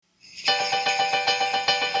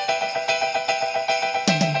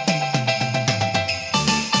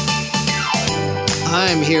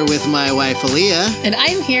I'm here with my wife, Aaliyah. And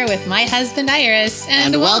I'm here with my husband, Iris.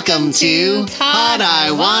 And welcome to Pod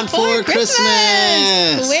I Want for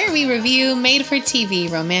Christmas, where we review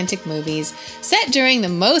made-for-TV romantic movies set during the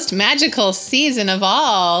most magical season of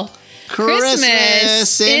all,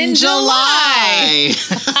 Christmas in July.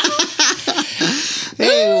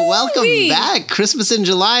 Hey, welcome back. Christmas in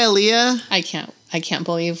July, Aaliyah. I can't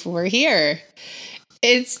believe we're here.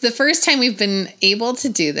 It's the first time we've been able to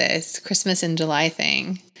do this Christmas in July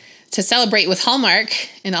thing to celebrate with Hallmark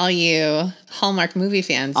and all you Hallmark movie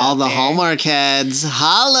fans. All the Hallmark heads,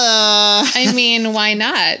 holla! I mean, why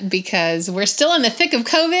not? Because we're still in the thick of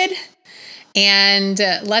COVID, and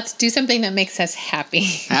let's do something that makes us happy.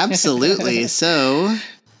 Absolutely. So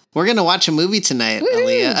we're going to watch a movie tonight, Woo-hoo.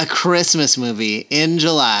 Aaliyah, a Christmas movie in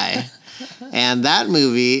July. And that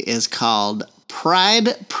movie is called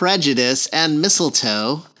Pride, Prejudice, and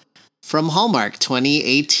Mistletoe from Hallmark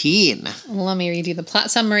 2018. Let me read you the plot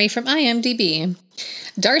summary from IMDb.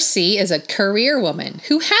 Darcy is a career woman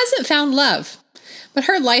who hasn't found love, but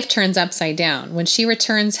her life turns upside down when she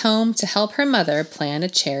returns home to help her mother plan a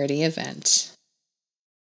charity event.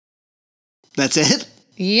 That's it?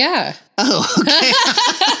 Yeah. Oh, okay.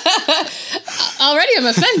 Already I'm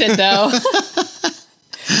offended, though.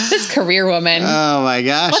 This career woman. Oh, my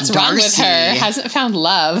gosh. What's Darcy. wrong with her? Hasn't found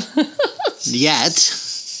love. Yet.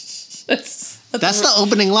 That's the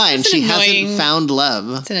opening line. She hasn't found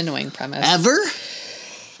love. It's an annoying premise. Ever?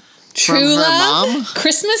 True From her love? mom?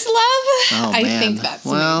 Christmas love? Oh, I man. think that's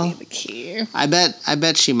maybe the key. I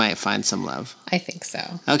bet she might find some love. I think so.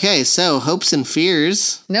 Okay, so hopes and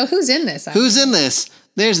fears. No, who's in this? Who's in this?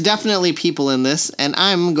 There's definitely people in this, and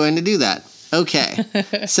I'm going to do that. Okay.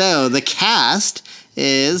 So the cast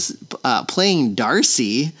is playing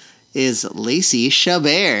Darcy is Lacey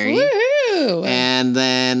Chabert. Woohoo! And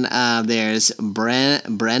then there's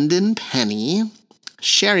Brendan Penny,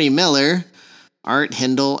 Sherry Miller, Art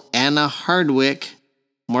Hindle, Anna Hardwick,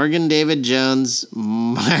 Morgan David Jones,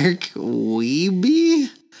 Mark Wiebe,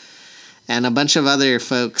 and a bunch of other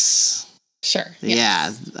folks. Sure.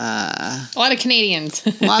 Yes. Yeah. A lot of Canadians.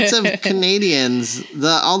 Lots of Canadians.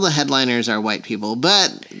 All the headliners are white people,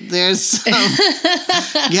 but there's some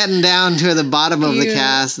getting down to the bottom of the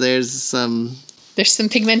cast. There's some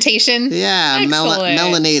pigmentation. Yeah,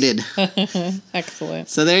 melanated. Excellent.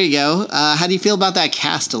 So there you go. How do you feel about that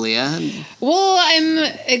cast, Aaliyah? Well, I'm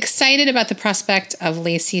excited about the prospect of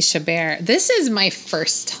Lacey Chabert. This is my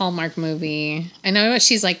first Hallmark movie. I know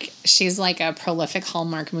she's like a prolific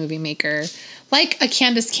Hallmark movie maker, like a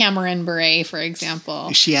Candace Cameron Bure, for example.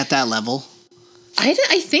 Is she at that level? I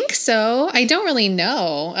think so. I don't really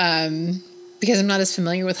know. Because I'm not as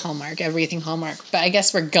familiar with Hallmark, everything Hallmark. But I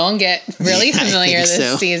guess we're going to get really familiar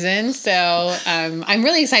this season. So I'm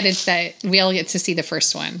really excited that we all get to see the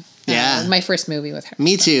first one. Yeah. My first movie with her.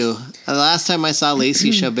 Me too. The last time I saw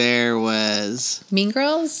Lacey Chabert was... Mean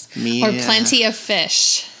Girls? Or Plenty of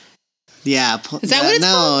Fish? Yeah. Is that what it's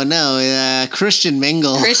called? No. Christian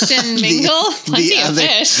Mingle. Christian Mingle? Plenty of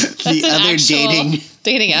Fish? That's the other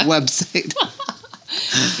dating app. Website.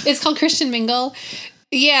 It's called Christian Mingle?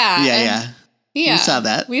 Yeah. Yeah. We saw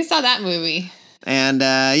that. We saw that movie. And,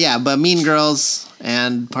 but Mean Girls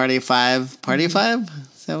and Party of Five. Party of Five?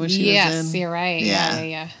 Is that what she was in? Yes, you're right.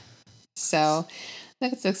 Yeah. So,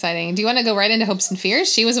 that's exciting. Do you want to go right into hopes and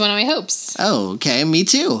fears? She was one of my hopes. Oh, okay. Me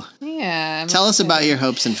too. Yeah. Tell us about your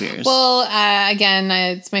hopes and fears. Well, again,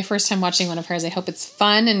 it's my first time watching one of hers. I hope it's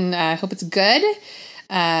fun and I hope it's good.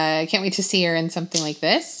 I can't wait to see her in something like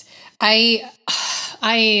this. I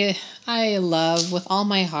love with all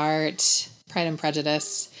my heart Pride and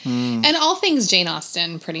Prejudice and all things Jane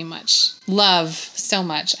Austen, pretty much. Love so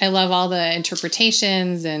much. I love all the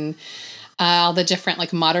interpretations and all the different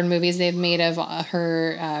like modern movies they've made of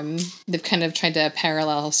her. They've kind of tried to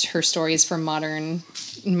parallel her stories from modern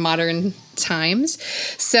times.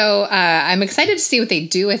 So I'm excited to see what they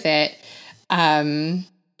do with it. And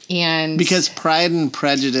because Pride and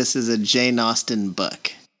Prejudice is a Jane Austen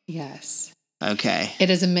book. Yes. Okay. It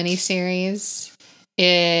is a miniseries.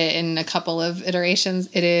 In a couple of iterations.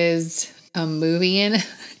 It is a movie it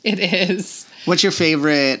is. What's your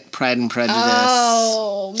favorite Pride and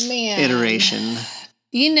Prejudice iteration?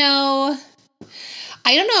 You know,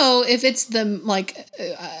 I don't know if it's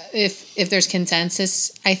if there's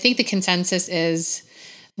consensus. I think the consensus is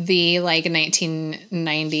the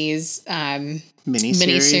 1990s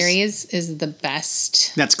miniseries is the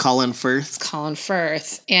best. That's Colin Firth. It's Colin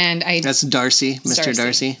Firth. And that's Darcy, Mr.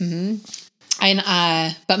 Darcy. Mm-hmm. And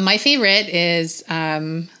but my favorite is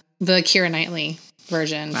the Keira Knightley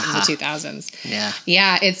version from the 2000s. Yeah.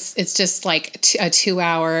 Yeah, it's just like a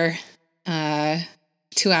 2-hour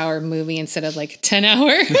 2-hour movie instead of like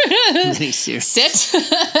 10-hour sit.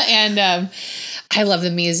 And I love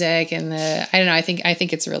the music and I don't know. I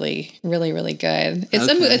think it's really, really, really good.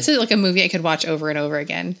 It's like a movie I could watch over and over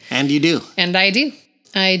again. And you do. And I do.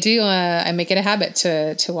 I make it a habit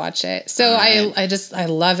to watch it. So right. I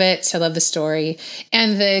love it. I love the story.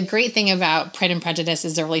 And the great thing about Pride and Prejudice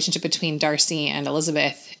is the relationship between Darcy and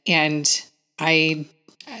Elizabeth. And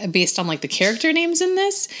based on like the character names in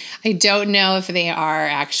this, I don't know if they are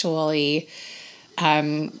actually,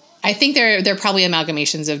 I think they're probably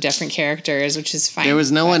amalgamations of different characters, which is fine. There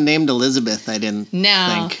was no one named Elizabeth, I didn't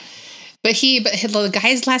think. But the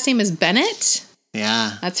guy's last name is Bennett.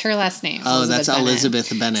 Yeah. That's her last name. Oh, that's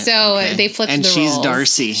Elizabeth Bennett. So they flipped the roles. And she's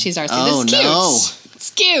Darcy. She's Darcy. Oh, this is cute. no. It's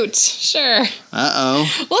cute. Sure.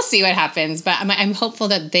 Uh-oh. We'll see what happens. But I'm hopeful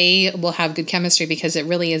that they will have good chemistry because it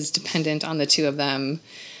really is dependent on the two of them.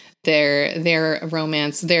 Their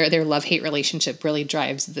romance, their love-hate relationship really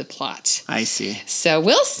drives the plot. I see. So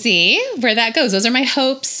we'll see where that goes. Those are my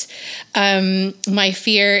hopes. My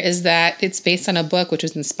fear is that it's based on a book which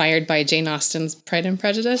was inspired by Jane Austen's Pride and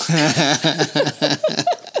Prejudice. I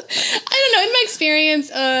don't know. In my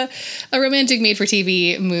experience, a romantic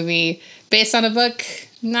made-for-TV movie based on a book,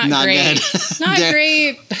 not great. Good. Not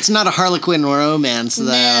great. It's not a Harlequin romance,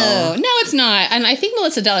 though. No, it's not. And I think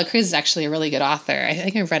Melissa Dela Cruz is actually a really good author. I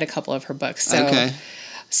think I've read a couple of her books. So, okay.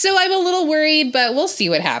 So I'm a little worried, but we'll see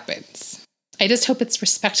what happens. I just hope it's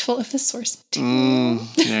respectful of the source material.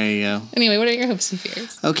 There you go. Anyway, what are your hopes and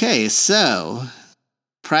fears? Okay, so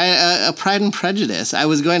Pride and Prejudice. I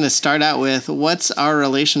was going to start out with what's our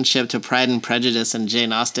relationship to Pride and Prejudice and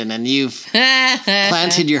Jane Austen, and you've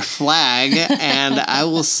planted your flag, and I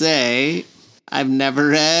will say I've never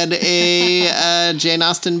read a Jane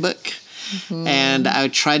Austen book. Mm-hmm. And I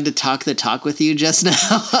tried to talk the talk with you just now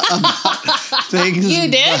about things. You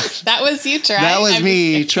did? That was you trying? That was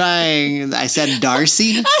me trying. I said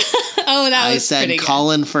Darcy. I said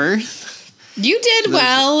Colin Firth. You did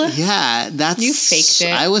well. Yeah, you faked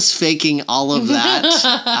it. I was faking all of that.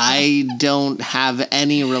 I don't have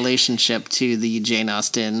any relationship to the Jane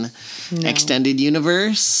Austen extended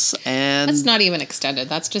universe, and that's not even extended.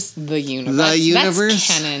 That's just the universe. The universe.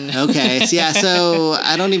 That's canon. Okay, so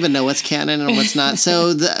I don't even know what's canon and what's not.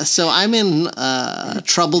 So I'm in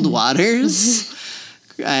troubled waters,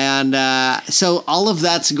 and so all of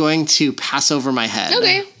that's going to pass over my head.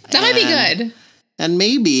 Okay, that might be good. And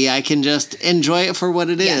maybe I can just enjoy it for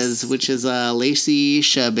what it is, which is a Lacey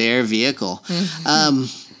Chabert vehicle. Mm-hmm.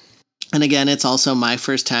 And again, it's also my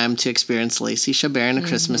first time to experience Lacey Chabert in a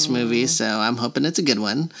Christmas movie, so I'm hoping it's a good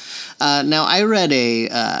one. Now, I read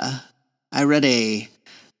a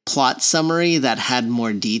plot summary that had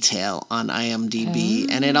more detail on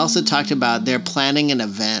IMDb, and it also talked about they're planning an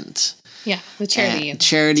event. Yeah, the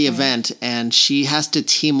charity event, and she has to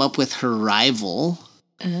team up with her rival.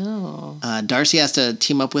 Oh. Darcy has to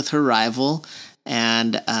team up with her rival,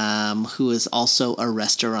 and who is also a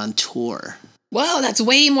restaurateur. Whoa, that's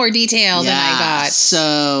way more detail than I got.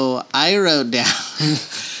 So I wrote down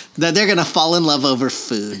that they're gonna fall in love over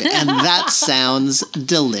food, and that sounds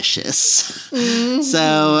delicious. Mm-hmm.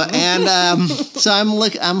 So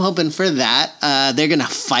I'm hoping for that. They're gonna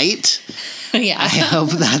fight. Yeah. I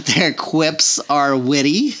hope that their quips are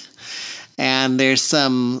witty. And there's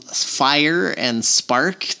some fire and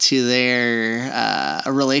spark to their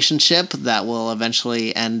relationship that will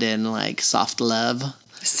eventually end in like soft love.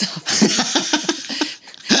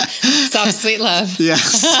 Soft, sweet love.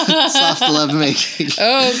 Yes, soft love making.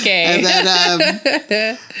 Okay.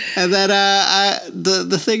 And then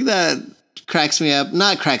the thing that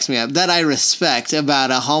that I respect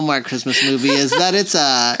about a Hallmark Christmas movie is that it's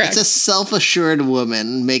a self-assured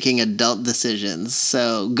woman making adult decisions.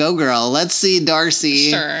 So go girl, let's see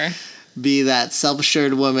Darcy be that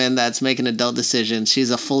self-assured woman that's making adult decisions.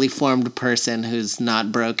 She's a fully formed person who's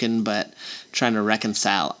not broken but trying to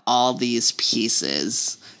reconcile all these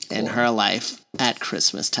pieces in her life at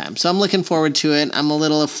Christmas time. So I'm looking forward to it. I'm a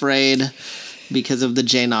little afraid because of the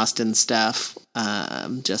Jane Austen stuff.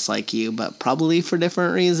 Just like you, but probably for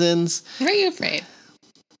different reasons. Why are you afraid?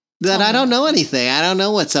 That I don't know anything. I don't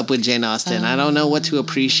know what's up with Jane Austen. I don't know what to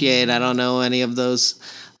appreciate. I don't know any of those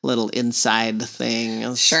little inside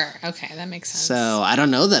things. Sure. Okay, that makes sense. So I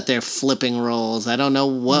don't know that they're flipping roles. I don't know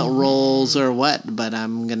what roles or what, but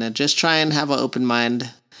I'm going to just try and have an open mind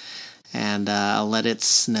and let it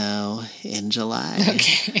snow in July.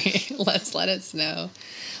 Okay, let's let it snow.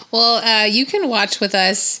 Well, you can watch with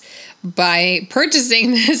us by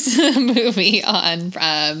purchasing this movie on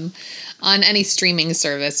on any streaming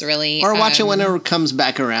service, really. Or watch it when it comes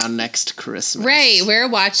back around next Christmas. Right. We're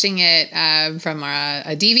watching it from a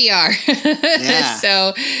DVR. Yeah.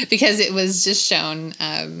 So, because it was just shown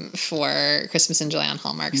for Christmas in July on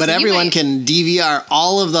Hallmark. But so everyone can DVR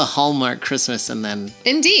all of the Hallmark Christmas and then...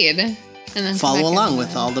 Indeed. And then follow along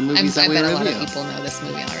with all the movies that we review. I bet a lot of people know this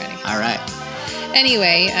movie already. All right.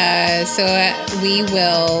 Anyway, so we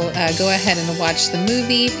will go ahead and watch the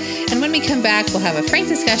movie. And when we come back, we'll have a frank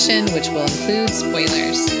discussion, which will include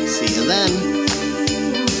spoilers. See you then.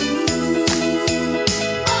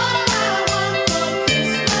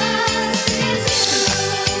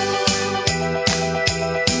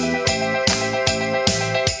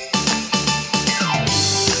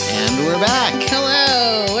 And we're back.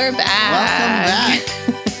 Hello, we're back.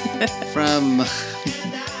 Welcome back from...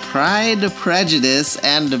 Pride, Prejudice,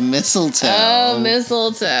 and Mistletoe. Oh,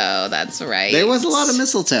 mistletoe. That's right. There was a lot of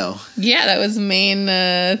mistletoe. Yeah, that was the main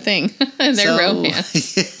thing. Their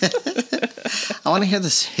romance. I want to hear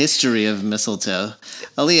this history of mistletoe.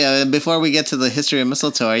 Aaliyah, before we get to the history of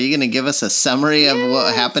mistletoe, are you going to give us a summary of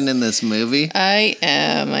what happened in this movie? I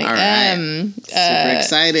am. I am. Super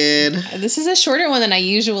excited. This is a shorter one than I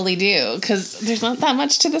usually do because there's not that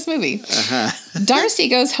much to this movie. Darcy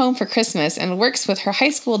goes home for Christmas and works with her high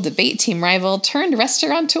school debate team rival turned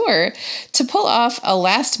restaurateur to pull off a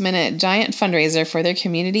last-minute giant fundraiser for their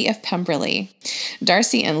community of Pemberley.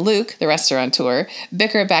 Darcy and Luke, the restaurateur,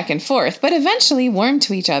 bicker back and forth, but eventually warm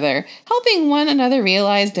to each other, helping one another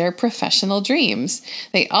realize their professional dreams.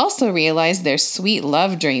 They also realize their sweet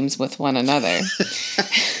love dreams with one another.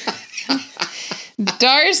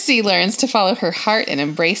 Darcy learns to follow her heart and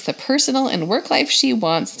embrace the personal and work life she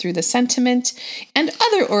wants through the sentiment and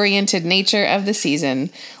other-oriented nature of the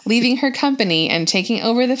season, leaving her company and taking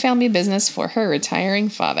over the family business for her retiring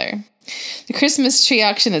father. The Christmas tree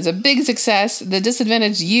auction is a big success. The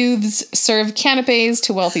disadvantaged youths serve canapes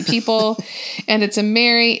to wealthy people, and it's a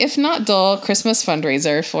merry, if not dull, Christmas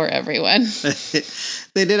fundraiser for everyone.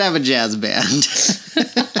 They did have a jazz band.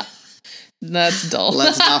 That's dull.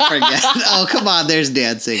 Let's not forget. Oh, come on. There's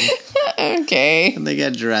dancing. Okay. And they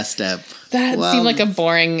get dressed up. That seemed like a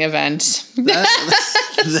boring event.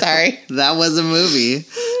 Sorry. That was a movie.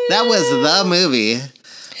 That was the movie.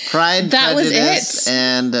 Pride, that Prejudice,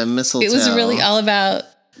 and Mistletoe. It was really all about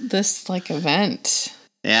this, event.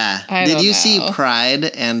 Yeah. Did you see Pride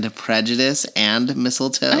and Prejudice and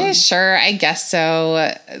Mistletoe? Sure, I guess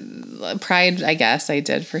so. Pride, I guess I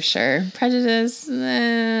did for sure. Prejudice,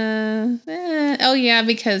 oh yeah,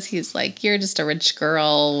 because he's like, you're just a rich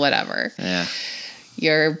girl, whatever. Yeah.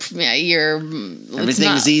 You're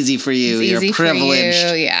everything's easy for you. You're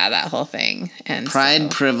privileged. Yeah, that whole thing. And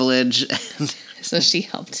Pride, privilege. So she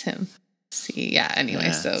helped him. See, yeah, anyway,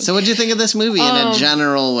 yeah. So what'd you think of this movie in a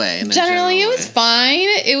general way? Generally, it was fine.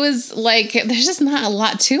 It was there's just not a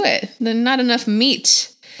lot to it. There's not enough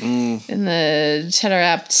meat in the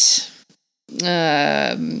cheddar-wrapped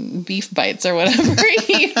beef bites or whatever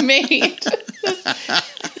he made.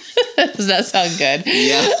 Does that sound good?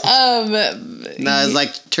 Yeah. No, it's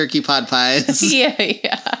like turkey pot pies. Yeah.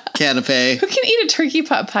 Canapé. Who can eat a turkey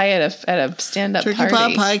pot pie at a stand-up party? Turkey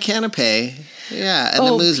pot pie canapé. Yeah, and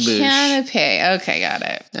the amuse-bouche. Canapé. Okay, got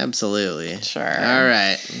it. Absolutely. Sure. All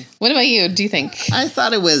right. What about you? Do you think? I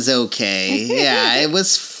thought it was okay. Yeah, it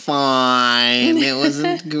was fine. It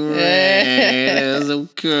wasn't great. It was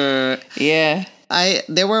okay. Yeah.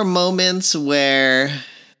 There were moments where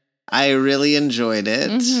I really enjoyed it.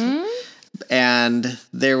 Mm-hmm. And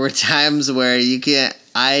there were times where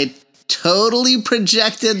I totally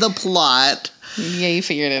projected the plot. Yeah, you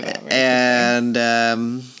figured it out. Right? And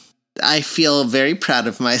I feel very proud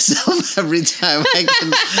of myself every time I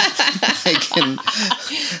can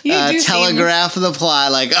telegraph the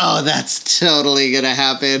plot. Like, oh, that's totally gonna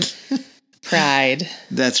happen. Pride.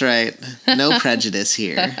 That's right. No prejudice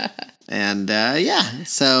here. And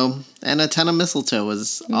and a ton of mistletoe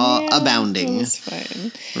was abounding. It was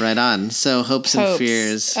fine. Right on. So hopes and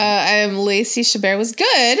fears. Lacey Chabert was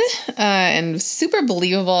good and super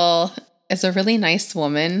believable. Is a really nice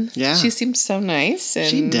woman. Yeah. She seems so nice. And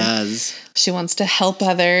she does. She wants to help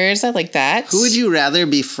others. I like that. Who would you rather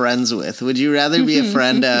be friends with? Would you rather be a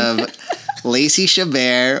friend of Lacey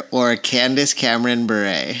Chabert or Candace Cameron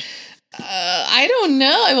Bure? I don't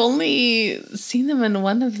know. I've only seen them in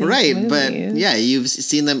one of these movies. But yeah, you've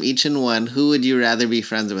seen them each in one. Who would you rather be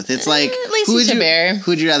friends with? It's like Lacey Chabert.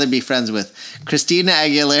 Who would you rather be friends with? Christina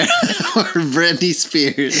Aguilera or Britney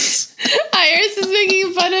Spears? Iris is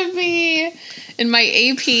making fun of me. In my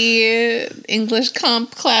AP English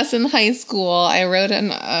comp class in high school, I wrote an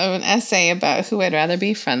essay about who I'd rather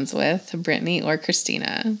be friends with, Brittany or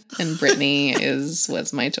Christina. And Brittany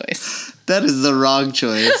was my choice. That is the wrong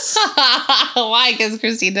choice. Why? Because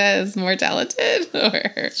Christina is more talented?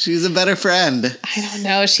 Or she's a better friend. I don't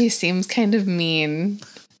know. She seems kind of mean.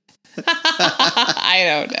 I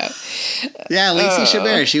don't know. Yeah, Lacey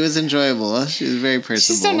Chabert. She was enjoyable. She was very personable.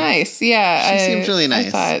 She's so nice. Yeah. She seems really nice. I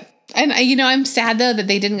thought. And, I'm sad, though, that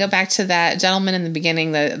they didn't go back to that gentleman in the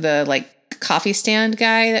beginning, the like, coffee stand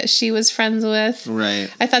guy that she was friends with. Right.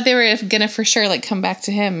 I thought they were going to for sure, like, come back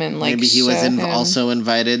to him and, like, maybe he was also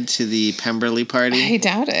invited to the Pemberley party. I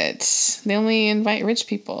doubt it. They only invite rich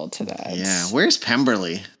people to that. Yeah. Where's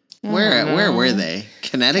Pemberley? Where were they?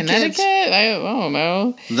 Connecticut? I don't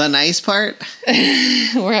know. The nice part?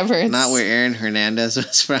 Wherever it's... Not where Aaron Hernandez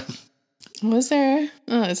was from. Was there?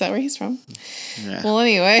 Oh, is that where he's from? Yeah. Well,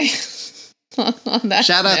 anyway...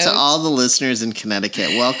 Shout out to all the listeners in Connecticut.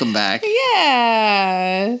 Welcome back.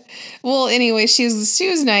 Yeah. Well, anyway, she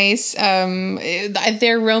was nice.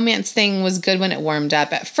 Their romance thing was good when it warmed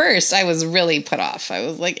up. At first, I was really put off. I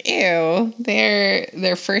was like, ew.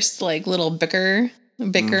 Their first like little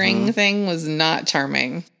bickering thing was not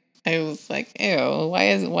charming. I was like, ew. Why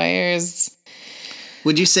is?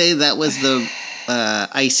 Would you say that was the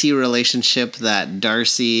icy relationship that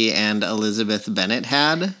Darcy and Elizabeth Bennet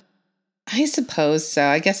had? I suppose so.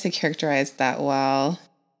 I guess they characterized that well.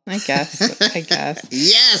 I guess.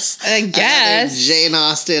 Yes! I guess. Another Jane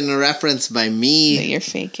Austen reference by me. That you're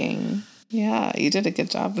faking. Yeah, you did a good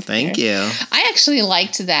job with Thank you. I actually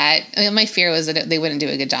liked that. I mean, my fear was that they wouldn't do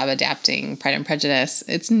a good job adapting Pride and Prejudice.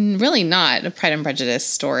 It's really not a Pride and Prejudice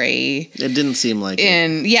story. It didn't seem like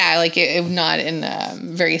it. Yeah, like it not in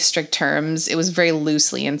very strict terms. It was very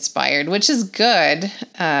loosely inspired, which is good.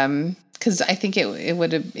 Because I think it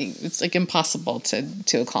would have, it's like impossible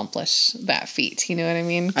to accomplish that feat. You know what I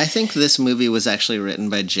mean? I think this movie was actually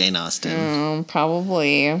written by Jane Austen.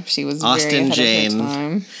 Probably. She was Austen very ahead Jane. of her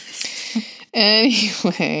time.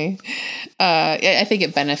 Anyway, I think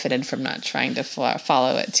it benefited from not trying to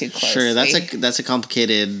follow it too closely. Sure, that's a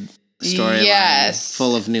complicated storyline. Yes.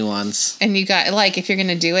 Full of nuance. And you got, like, if you're going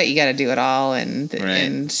to do it, you got to do it all.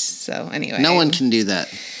 And so, anyway. No one can do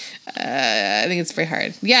that. I think it's very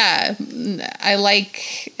hard. Yeah,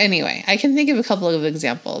 anyway, I can think of a couple of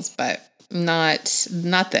examples, but not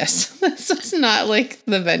this. This is not like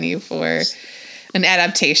the venue for an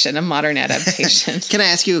adaptation, a modern adaptation. Can I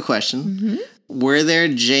ask you a question? Mm-hmm. Were there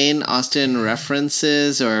Jane Austen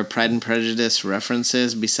references or Pride and Prejudice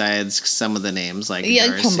references besides some of the names like Darcy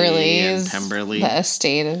and Pemberley? The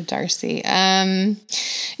estate of Darcy.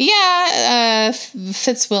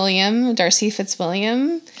 Fitzwilliam, Darcy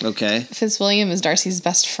Fitzwilliam. Okay. Fitzwilliam is Darcy's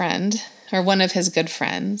best friend, or one of his good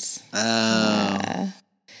friends. Oh.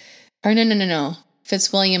 No.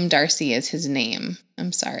 Fitzwilliam Darcy is his name.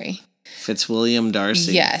 I'm sorry. Fitzwilliam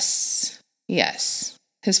Darcy? Yes.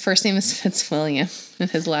 His first name is Fitzwilliam,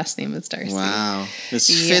 and his last name is Darcy. Wow. Is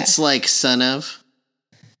Fitz like son of?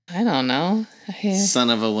 I don't know.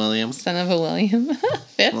 Son of a William? Son of a William.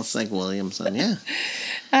 Fitz? Well, it's like Williamson, yeah.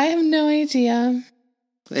 I have no idea.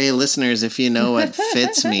 Hey, listeners, if you know what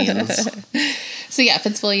Fitz means. So, yeah,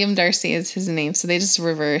 Fitzwilliam Darcy is his name. So they just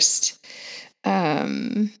reversed.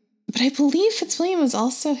 But I believe Fitzwilliam was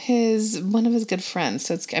also one of his good friends.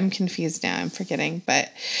 So I'm confused now. I'm forgetting.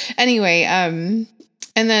 But anyway,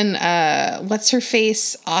 and then what's her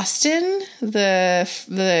face? Austen,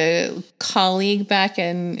 the colleague back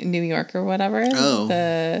in New York or whatever. Oh.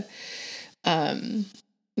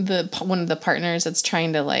 The one of the partners that's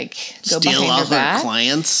trying to like go steal behind all her back. Her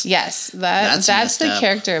clients. Yes, that's the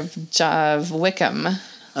character of Wickham.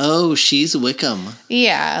 Oh, she's Wickham.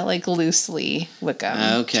 Yeah, like loosely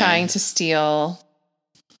Wickham. Okay. Trying to steal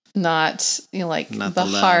not the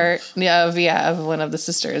heart of one of the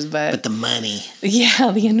sisters, but the money.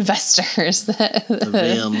 Yeah, the investors. The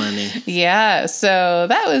real money. Yeah, so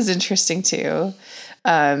that was interesting too.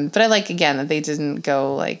 But I like again that they didn't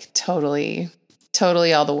go like totally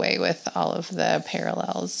all the way with all of the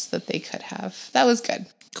parallels that they could have. That was good.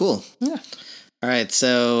 Cool. Yeah. All right,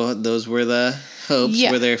 so those were the hopes.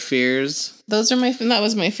 Yeah. Were there fears? That was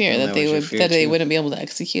my fear that they wouldn't be able to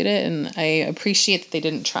execute it, and I appreciate that they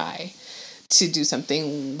didn't try to do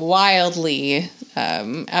something wildly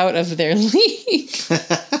out of their league.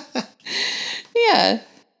 Yeah.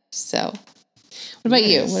 So, what about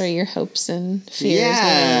you? What are your hopes and fears?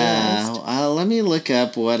 Yeah. Let me look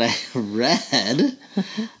up what I read.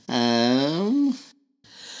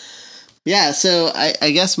 Yeah, so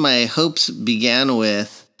I guess my hopes began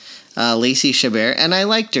with Lacey Chabert, and I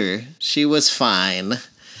liked her. She was fine.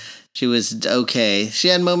 She was okay. She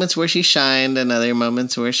had moments where she shined and other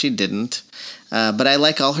moments where she didn't. But I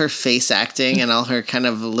like all her face acting and all her kind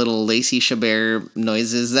of little Lacey Chabert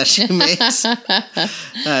noises that she makes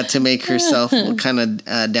to make herself kind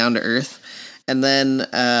of down to earth. And then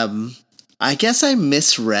I guess I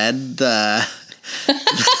misread the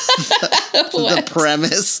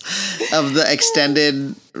premise of the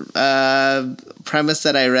extended premise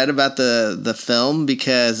that I read about the film,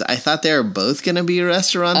 because I thought they were both going to be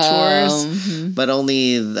restaurateurs, but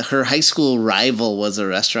only her high school rival was a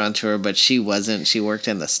restaurateur, but she wasn't. She worked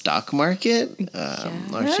in the stock market.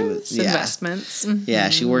 Or she was investments. Yeah,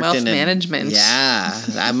 she worked wealth in management. Yeah,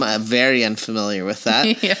 I'm very unfamiliar with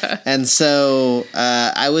that. Yeah. And so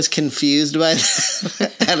I was confused by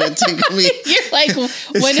that, and it took me. You're like,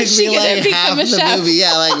 when is she going to become a chef? Movie.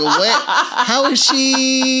 Yeah, like what? How is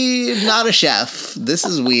she not a chef? This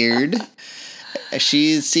is weird.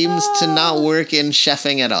 She seems to not work in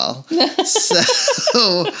chefing at all.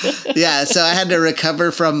 So I had to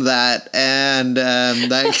recover from that, and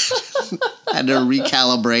that had to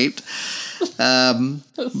recalibrate.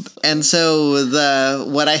 And so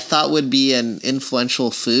what I thought would be an influential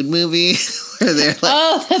food movie where they're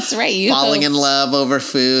like, that's right, falling in love over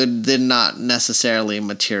food did not necessarily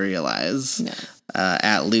materialize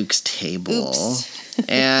at Luke's table. Oops.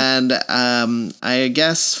 And I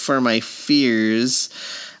guess for my fears,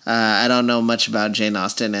 I don't know much about Jane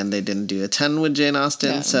Austen, and they didn't do a ton with Jane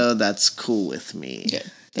Austen, so that's cool with me. Good.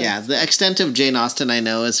 Yeah, the extent of Jane Austen I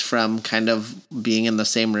know is from kind of being in the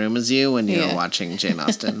same room as you when you were watching Jane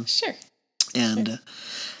Austen. Sure. And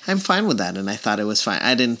I'm fine with that, and I thought it was fine.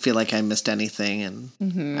 I didn't feel like I missed anything, and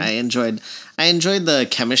I enjoyed the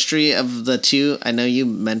chemistry of the two. I know you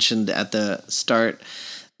mentioned at the start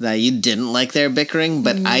that you didn't like their bickering,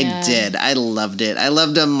 but I did. I loved it. I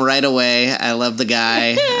loved him right away. I love the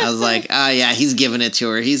guy. I was like, he's giving it to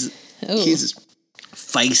her. He's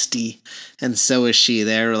feisty, and so is she.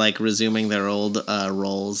 They're like resuming their old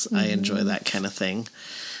roles. I enjoy that kind of thing.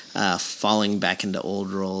 Falling back into old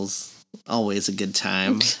roles, always a good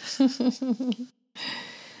time.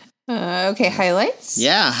 Okay, highlights?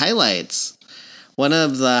 Yeah, highlights. One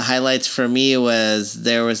of the highlights for me was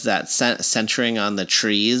there was that centering on the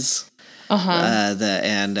trees.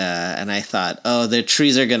 And I thought, the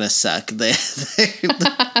trees are gonna suck. They're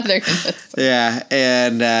gonna suck. Yeah,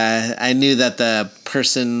 and I knew that the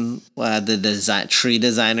person, the tree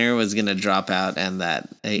designer, was gonna drop out, and that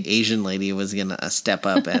Asian lady was gonna step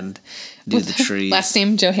up and do the trees. Last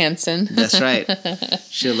name Johansson. That's right.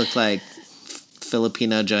 She looked like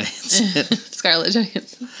Filipino Johansson. Scarlett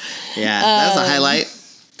Johansson. Yeah, that was a highlight.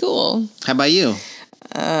 Cool. How about you?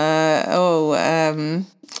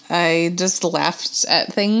 I just laughed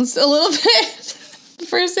at things a little bit. The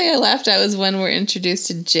first thing I laughed at was when we're introduced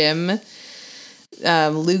to Jim,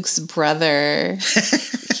 Luke's brother.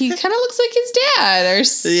 He kind of looks like his dad or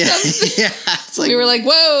something. Yeah. It's like, we were like,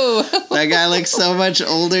 whoa. That guy looks so much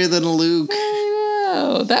older than Luke. I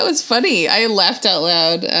know. That was funny. I laughed out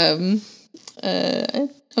loud.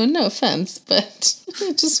 No offense, but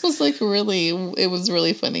it just was like it was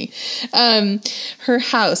really funny.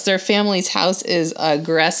 Their family's house is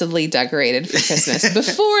aggressively decorated for Christmas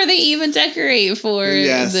before they even decorate for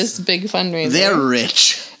this big fundraiser. They're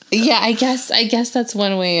rich. Yeah, I guess that's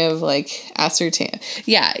one way of like ascertain.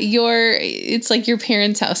 Yeah, it's like your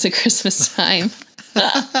parents' house at Christmas time.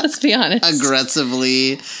 Let's be honest.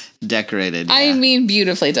 Aggressively decorated. Yeah. I mean,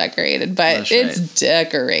 beautifully decorated, but it's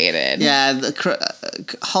decorated. Yeah,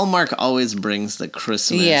 Hallmark always brings the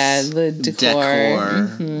Christmas the decor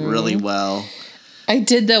really well. I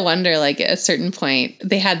did wonder, like, at a certain point,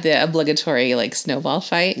 they had the obligatory, like, snowball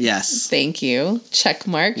fight. Yes. Thank you. Check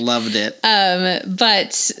mark. Loved it.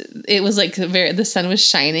 But it was, like, the sun was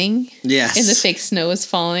shining. Yes. And the fake snow was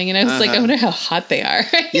falling. And I was like, I wonder how hot they are.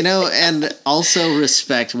 And also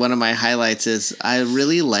respect, one of my highlights is I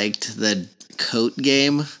really liked the coat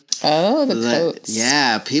game. Oh, the coats.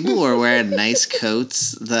 Yeah, people were wearing nice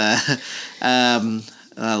coats.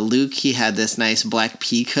 Luke, he had this nice black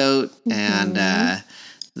pea coat, and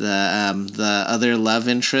the other love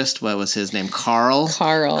interest, what was his name? Carl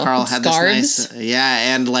had this nice,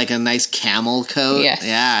 and like a nice camel coat. Yes.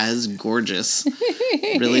 Yeah, it was gorgeous.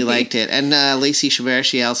 Really liked it. And Lacey Chabert,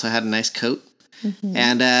 she also had a nice coat.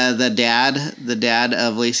 And the dad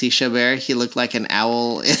of Lacey Chabert, he looked like an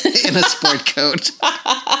owl in a sport coat.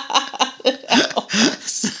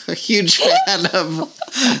 So, huge fan of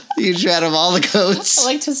all the coats. I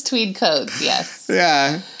liked his tweed coats. Yes.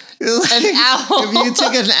 Yeah. Like, an owl. If you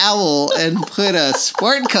took an owl and put a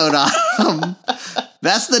sport coat on him,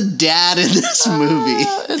 That's the dad in this movie.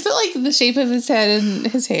 Is it like the shape of his head and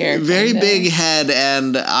his hair? Very big head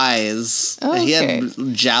and eyes. Okay. He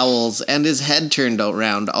had jowls and his head turned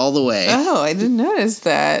around all the way. Oh, I didn't notice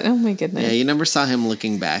that. Oh my goodness. Yeah, you never saw him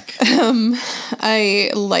looking back. I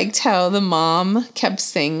liked how the mom kept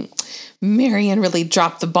saying, Marion really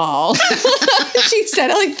dropped the ball. She said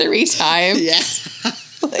it like 3 times. Yeah.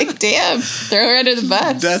 Like, damn, throw her under the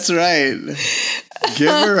bus. That's right.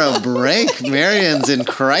 Give her a break. Marion's in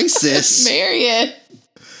crisis. Marion.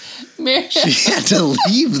 She had to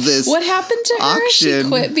leave this. What happened to her? Auction. She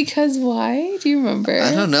quit because why? Do you remember?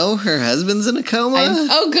 I don't know. Her husband's in a coma.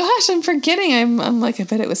 Oh gosh, I'm forgetting. I'm like, I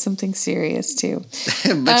bet it was something serious too.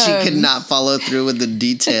 But she could not follow through with the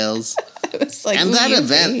details. It was like, and that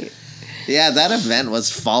event. Yeah, that event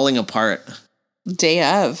was falling apart. Day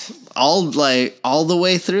of. All the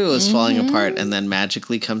way through it was falling apart and then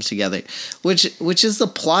magically comes together. Which is the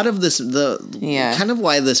plot of this kind of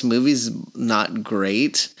why this movie's not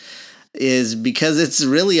great is because it's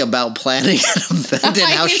really about planning an event and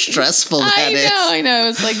how stressful that is. I know.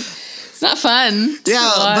 It's like it's not fun.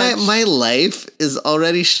 Yeah, my life is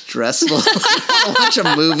already stressful. I watch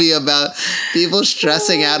a movie about people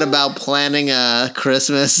stressing out about planning a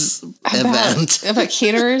Christmas event. About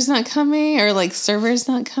caterers not coming or like servers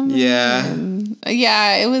not coming. Yeah.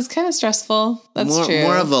 Yeah, it was kind of stressful. That's true.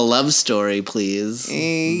 More of a love story, please.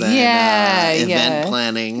 Than, event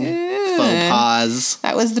planning. Faux pas.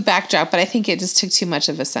 That was the backdrop, but I think it just took too much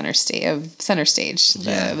of a center stage,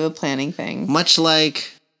 the planning thing. Much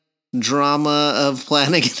like drama of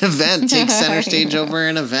planning an event takes center stage over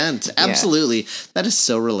an event. Absolutely. Yeah. That is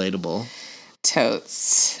so relatable.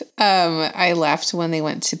 Totes. I laughed when they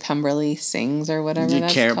went to Pemberley Sings or whatever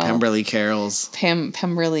that's called. Pemberley Carols.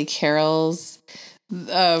 Pemberley Carols.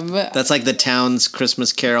 That's like the town's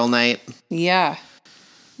Christmas Carol night. Yeah.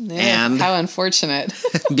 And how unfortunate.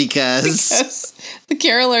 because the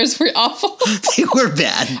carolers were awful. They were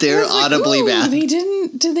bad. They were audibly bad.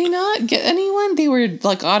 Did they not get anyone? They were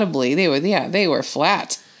like audibly. They were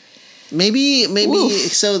flat. Maybe Oof.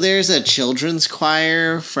 So there's a children's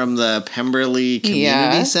choir from the Pemberley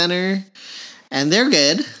Community Center and they're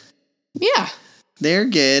good. Yeah. They're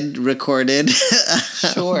good, recorded.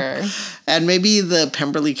 Sure. And maybe the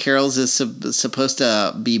Pemberley Carols is supposed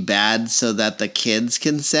to be bad so that the kids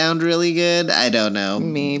can sound really good. I don't know.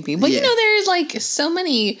 Maybe. Well, there's like so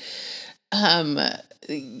many...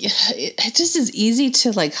 it just is easy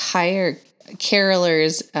to like hire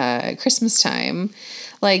carolers Christmas time.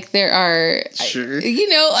 Like there are, sure.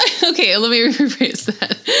 Okay, let me rephrase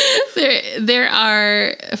that. There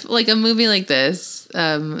are like a movie like this.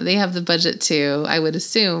 They have the budget to, I would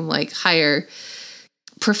assume, like hire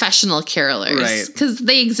professional carolers, right? Because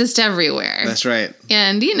they exist everywhere. That's right.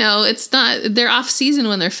 And it's not, they're off season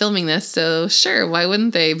when they're filming this, so sure, why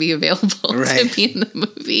wouldn't they be available to be in the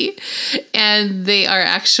movie? And they are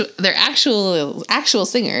actual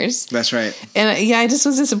singers. That's right. And I just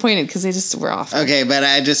was disappointed because they just were awful. Okay, but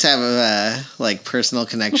I just have a personal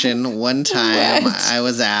connection. One time I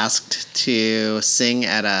was asked to sing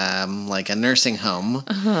at a nursing home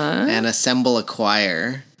and assemble a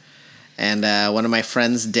choir. And one of my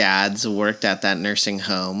friend's dads worked at that nursing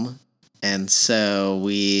home. And so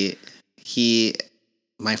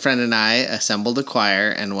my friend and I assembled a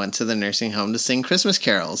choir and went to the nursing home to sing Christmas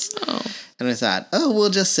carols. Oh. And I thought,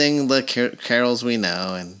 we'll just sing the carols we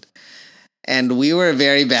know. And we were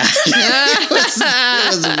very bad. It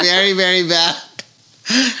was very, very bad.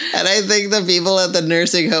 And I think the people at the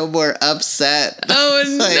nursing home were upset. Oh,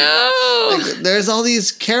 no. There's all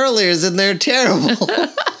these carolers and they're terrible.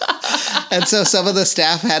 And so some of the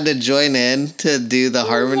staff had to join in to do the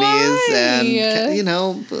harmonies. Why? And,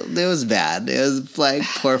 it was bad. It was like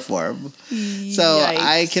poor form. So Yikes.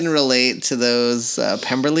 I can relate to those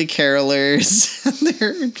Pemberley carolers and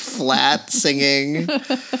their flat singing.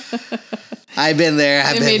 I've been there.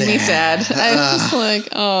 It made me sad. I was just like,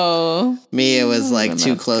 oh. Me, it was like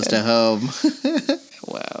too close to home.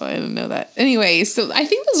 Wow, I didn't know that. Anyway, so I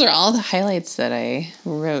think those are all the highlights that I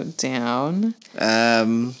wrote down.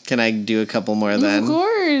 Can I do a couple more then? Of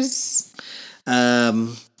course.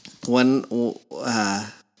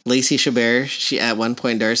 Lacey Chabert, she at one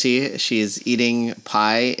point Darcy, she's eating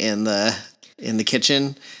pie in the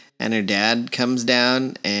kitchen. And her dad comes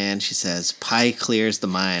down and she says, "Pie clears the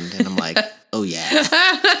mind." And I'm like, oh yeah.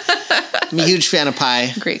 I'm a huge fan of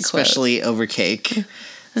pie. Great quote. Especially over cake.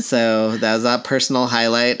 So that was a personal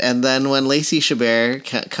highlight. And then when Lacey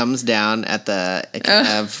Chabert comes down at the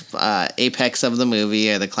apex of the movie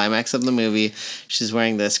or the climax of the movie, she's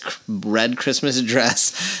wearing this red Christmas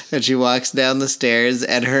dress and she walks down the stairs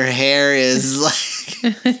and her hair is like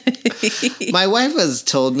My wife has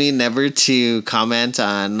told me never to comment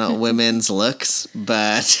on women's looks,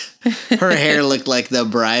 but her hair looked like the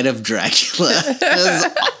Bride of Dracula.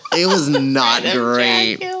 It was not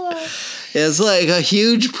great. It was like a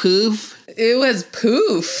huge poof. It was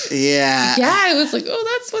poof. Yeah. Yeah, it was like,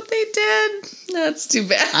 oh, that's what they did. That's too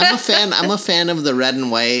bad. I'm a fan of the red and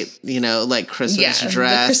white, like Christmas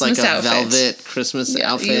dress, Christmas like a outfit. Velvet Christmas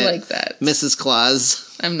outfit. You like that. Mrs.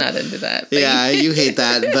 Claus. I'm not into that. Yeah, you hate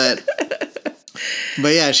that, but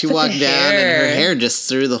yeah, she walked down and her hair just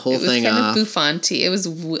threw the whole thing off. It was kind of bouffanty. It was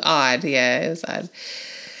odd. Yeah, it was odd.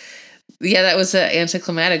 Yeah, that was an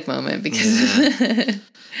anticlimactic moment because... Yeah.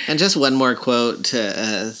 And just one more quote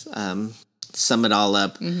to sum it all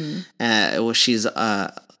up. Mm-hmm. She's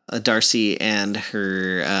Darcy and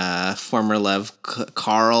her former love,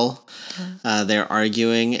 Carl. They're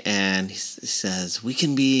arguing, and he says, "We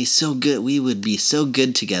can be so good. We would be so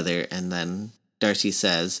good together." And then Darcy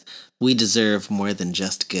says, "We deserve more than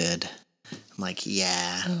just good." I'm like,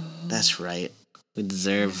 yeah, that's right. We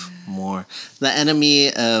deserve more. The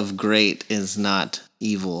enemy of great is not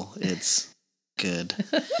evil. It's good.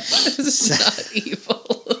 It's not evil.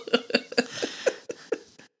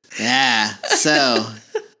 Yeah. So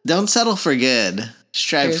don't settle for good.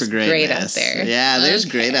 Strive for greatness. Great out there. Yeah, there's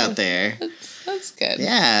great out there. That's good.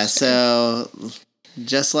 Yeah. So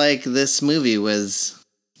just like this movie was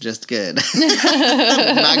just good.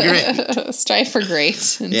 Not great. Strive for great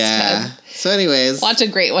instead. Yeah. So anyways. Watch a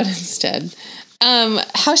great one instead.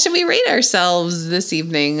 How should we rate ourselves this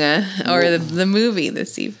evening, or the movie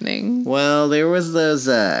this evening? Well, there was those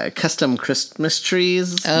custom Christmas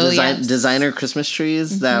trees, designer Christmas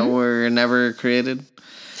trees that were never created,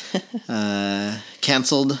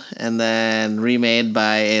 canceled, and then remade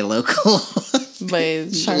by a local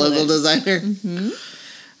local designer.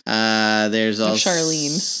 Mm-hmm. There's also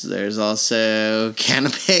Charlene. There's also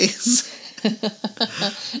canapes.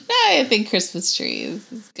 I think Christmas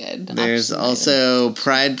trees is good. There's also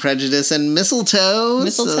Pride, Prejudice, and mistletoes.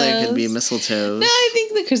 So they could be mistletoes. No, I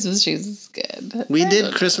think the Christmas trees is good. We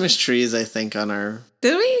did Christmas trees, I think, on our...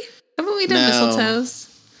 Did we? Haven't we done mistletoes?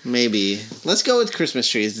 Maybe. Let's go with Christmas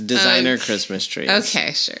trees. Designer Christmas trees.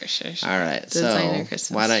 Okay, sure. All right. Designer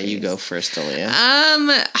Christmas why don't you go first, Aaliyah?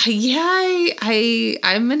 Yeah,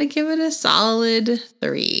 I'm going to give it a solid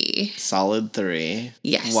 3. Solid 3.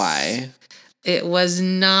 Yes. Why? It was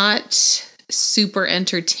not super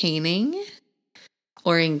entertaining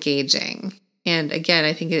or engaging. And again,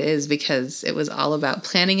 I think it is because it was all about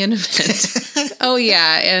planning an event. Oh,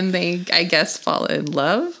 yeah. And they, I guess, fall in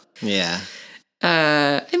love. Yeah.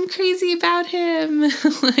 I'm crazy about him.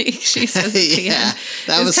 Like she says at the end.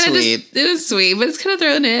 That was sweet. It was sweet, but it's kind of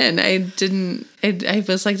thrown in. I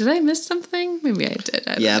was like, did I miss something? Maybe I did.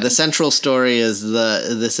 I don't know. The central story is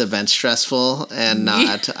this event's stressful and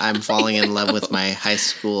not I'm falling in love with my high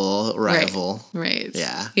school rival. Right.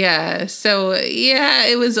 Yeah. Yeah. So yeah,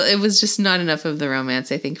 it was just not enough of the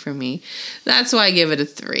romance, I think, for me. That's why I give it a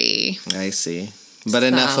 3. I see. But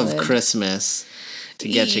enough of Christmas to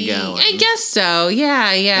get you going. I guess so.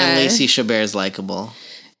 Yeah. And Lacey Chabert's likable.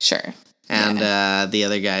 Sure. And the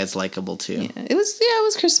other guy is likable too. Yeah. It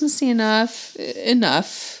was Christmassy enough. It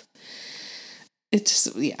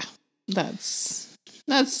just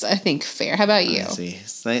that's I think fair. How about you?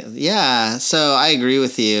 Yeah, so I agree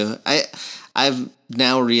with you. I've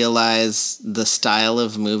now realized the style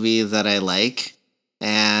of movie that I like,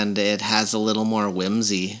 and it has a little more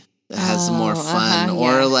whimsy. It has more fun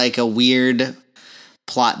or like a weird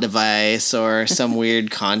plot device or some weird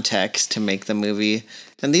context to make the movie.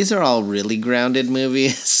 And these are all really grounded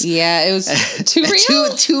movies. Yeah, it was too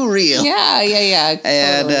real. too real. Yeah.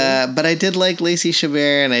 Totally. And but I did like Lacey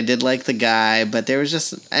Chabert and I did like the guy, but there was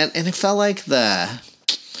just and it felt like the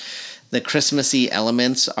Christmassy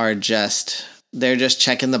elements are they're just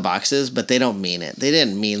checking the boxes, but they don't mean it. They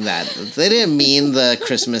didn't mean that. They didn't mean the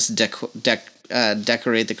Christmas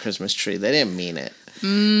decorate the Christmas tree. They didn't mean it.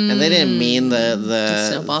 And they didn't mean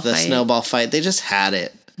the snowball fight. They just had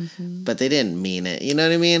it. Mm-hmm. But they didn't mean it. You know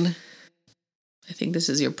what I mean? I think this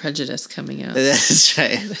is your prejudice coming out. That's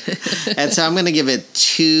right. And so I'm going to give it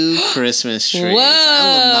 2 Christmas trees. Whoa.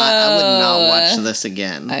 I would not watch this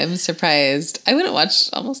again. I'm surprised. I wouldn't watch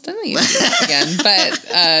almost any of this again.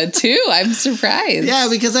 But 2, I'm surprised. Yeah,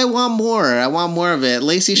 because I want more. I want more of it.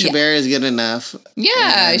 Lacey Chabert is good enough.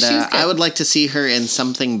 Yeah, she's good. I would like to see her in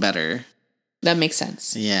something better. That makes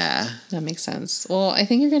sense. Yeah. That makes sense. Well, I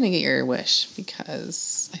think you're going to get your wish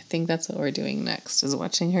because I think that's what we're doing next is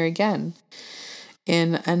watching her again.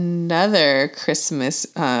 in another Christmas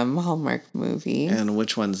Hallmark movie. And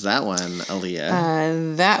which one's that one,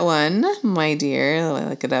 Aaliyah? That one, my dear, let me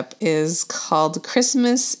look it up, is called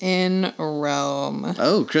Christmas in Rome.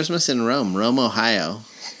 Oh, Christmas in Rome, Ohio.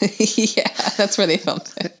 Yeah, that's where they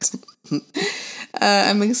filmed it.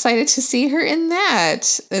 I'm excited to see her in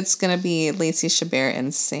that. It's going to be Lacey Chabert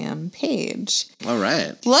and Sam Page. All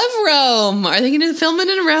right. Love Rome. Are they going to film it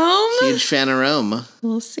in Rome? Huge fan of Rome.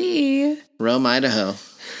 We'll see. Rome, Idaho.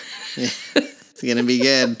 It's going to be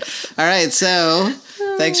good. All right, so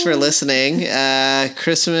thanks for listening.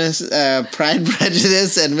 Christmas, Pride,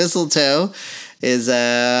 Prejudice, and Mistletoe is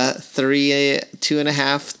a 2.5,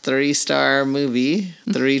 3-star movie,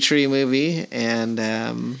 3-tree movie,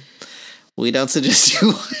 and we don't suggest you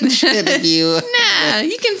watch it if you... Nah,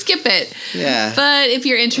 you can skip it. Yeah. But if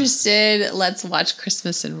you're interested, let's watch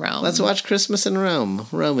Christmas in Rome. Let's watch Christmas in Rome.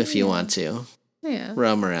 Rome if you want to. Yeah.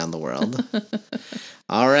 Roam around the world.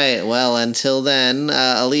 All right. Well, until then,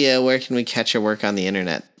 Aaliyah, where can we catch your work on the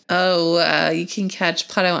internet? Oh, you can catch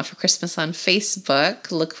Pot I Want for Christmas on Facebook.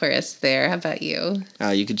 Look for us there. How about you?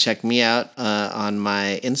 You can check me out on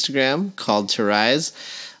my Instagram called To Rise,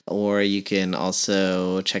 or you can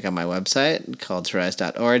also check out my website called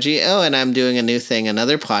torise.org. Oh, and I'm doing a new thing,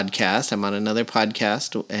 another podcast. I'm on another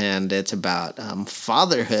podcast, and it's about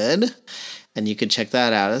fatherhood. And you can check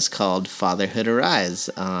that out. It's called Fatherhood Arise,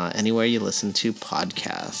 anywhere you listen to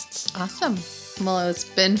podcasts. Awesome. Well, it's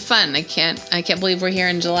been fun. I can't believe we're here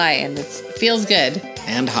in July, and it feels good.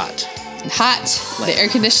 And hot. The air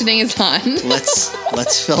conditioning is on.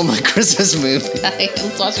 Let's film a Christmas movie.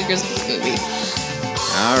 Let's watch a Christmas movie.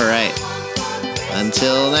 All right.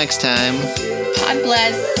 Until next time. Pod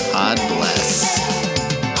bless. Pod bless.